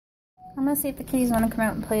I'm gonna see if the kitties want to come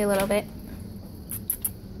out and play a little bit.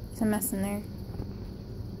 There's a mess in there.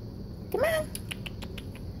 Come on.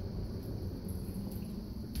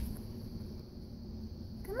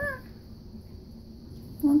 Come on.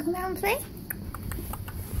 You want to come out and play?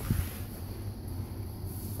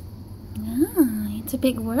 Ah, it's a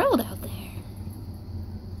big world out there.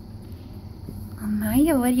 Oh,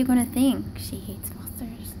 Maya, what are you gonna think? She hates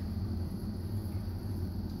monsters.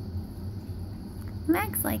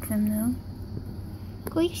 Max likes them though.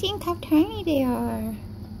 Go see how tiny they are.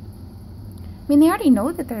 I mean, they already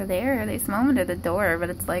know that they're there. They smell them at the door, but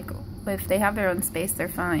it's like, if they have their own space, they're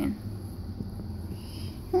fine.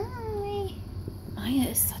 Hi. Maya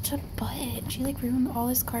is such a butt. She like ruined all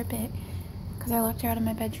this carpet because I locked her out of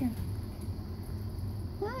my bedroom.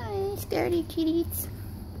 Hi, scaredy kitties.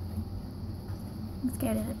 I'm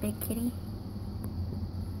scared of a big kitty.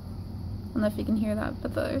 I don't know if you can hear that,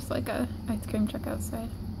 but there's like a ice cream truck outside.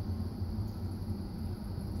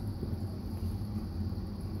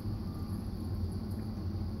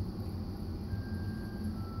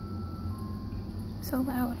 So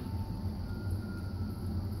loud.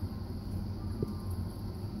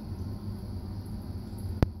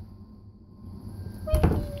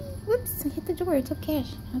 Whoops, I hit the door. It's okay.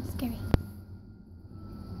 That's scary.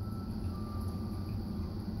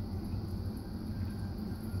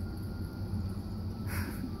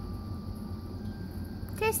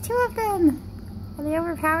 There's two of them. Are they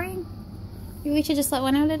overpowering? Maybe we should just let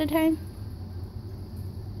one out at a time.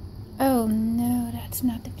 Oh no, that's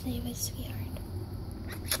not the play with, sweetheart.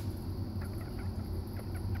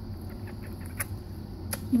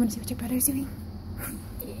 You want to see what your brother's doing?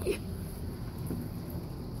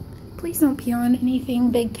 Please don't pee on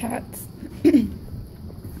anything, big cats.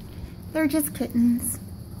 They're just kittens.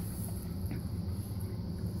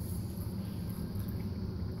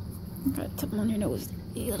 Got something on your nose.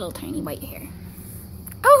 A little tiny white hair.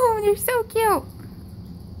 Oh, they're so cute.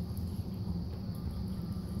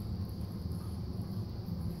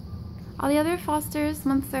 All the other fosters,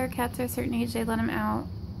 once their cats are a certain age, they let them out.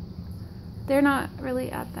 They're not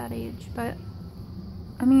really at that age, but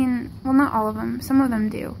I mean, well, not all of them. Some of them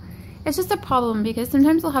do. It's just a problem because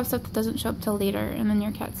sometimes they'll have stuff that doesn't show up till later, and then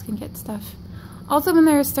your cats can get stuff. Also, when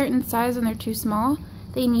they're a certain size and they're too small,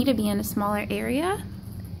 they need to be in a smaller area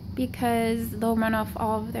because they'll run off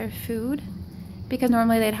all of their food, because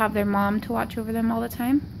normally they'd have their mom to watch over them all the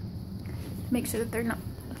time. Make sure that they're not...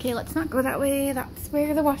 Okay, let's not go that way. That's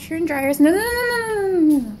where the washer and dryer is. No, no, no, no, no,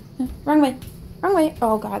 no, no. Wrong way. Wrong way.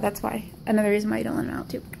 Oh god, that's why. Another reason why you don't let them out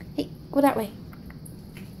too. Hey, go that way.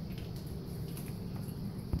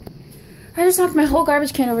 I just knocked my whole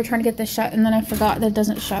garbage can over trying to get this shut, and then I forgot that it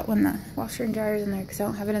doesn't shut when the washer and dryer is in there because I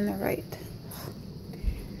don't have it in there right.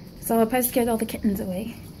 So I probably scared all the kittens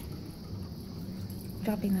away.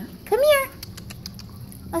 Dropping that. Come here!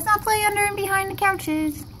 Let's not play under and behind the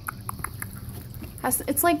couches.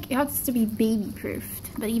 It's like, it has to be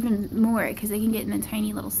baby-proofed, but even more because they can get in the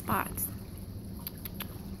tiny little spots.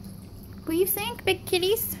 What do you think, big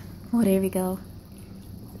kitties? Oh, there we go.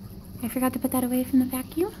 I forgot to put that away from the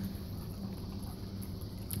vacuum.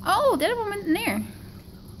 Oh, the other one went in there.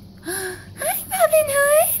 Hi, Robin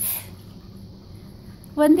Hood!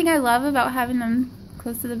 One thing I love about having them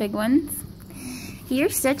close to the big ones, you're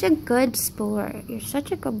such a good sport. You're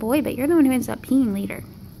such a good boy, but you're the one who ends up peeing later.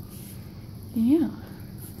 Yeah.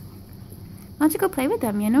 Why don't you go play with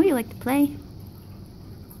them? I know you like to play.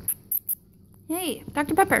 Hey,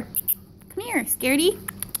 Dr. Pepper. Come here, scaredy.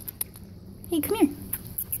 Hey, come here.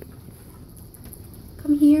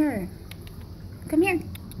 Come here. Come here.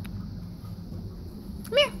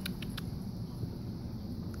 Come here.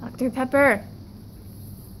 Dr. Pepper.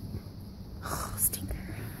 Oh, stinker.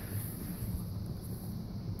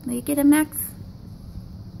 Will you get him, Max?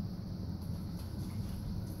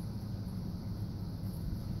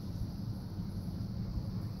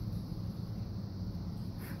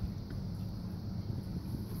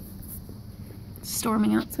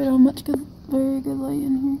 Storming out, so I don't have very good light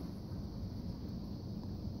in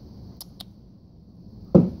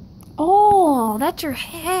here. Oh, that's your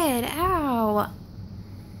head. Ow.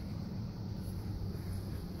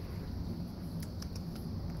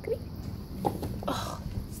 Come here. Oh,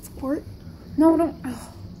 sport. No, don't.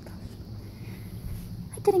 Oh, gosh.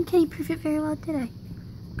 I didn't kitty proof it very well, did I?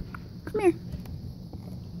 Come here.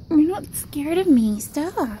 You're not scared of me.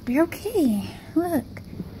 Stop. You're okay. Look.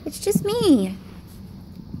 It's just me.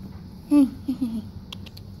 Hey, hey, hey.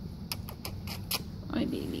 My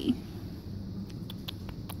baby.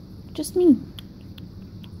 Just me.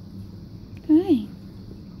 Hi. You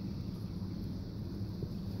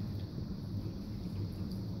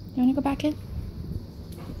want to go back in?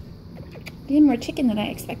 You had more chicken than I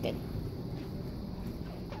expected.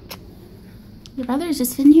 Your brother is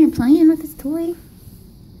just sitting here playing with his toy.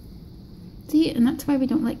 See, and that's why we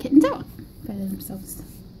don't let kittens out by themselves.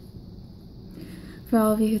 For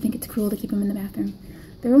all of you who think it's cruel to keep them in the bathroom,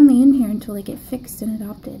 they're only in here until they get fixed and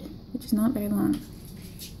adopted, which is not very long.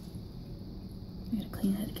 I gotta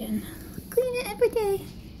clean it again. Clean it every day.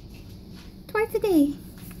 Twice a day.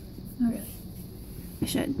 Not really. I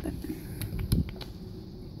should, but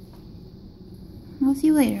I'll see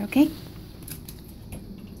you later, okay?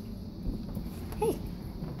 Hey.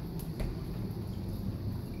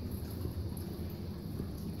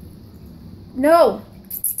 No!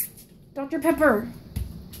 Dr. Pepper!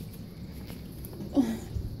 Oh,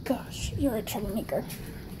 gosh, you're a troublemaker.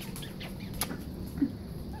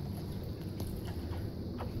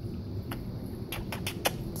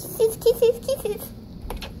 Kisses, kisses, kisses.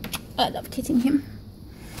 I love kissing him.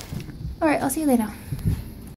 Alright, I'll see you later.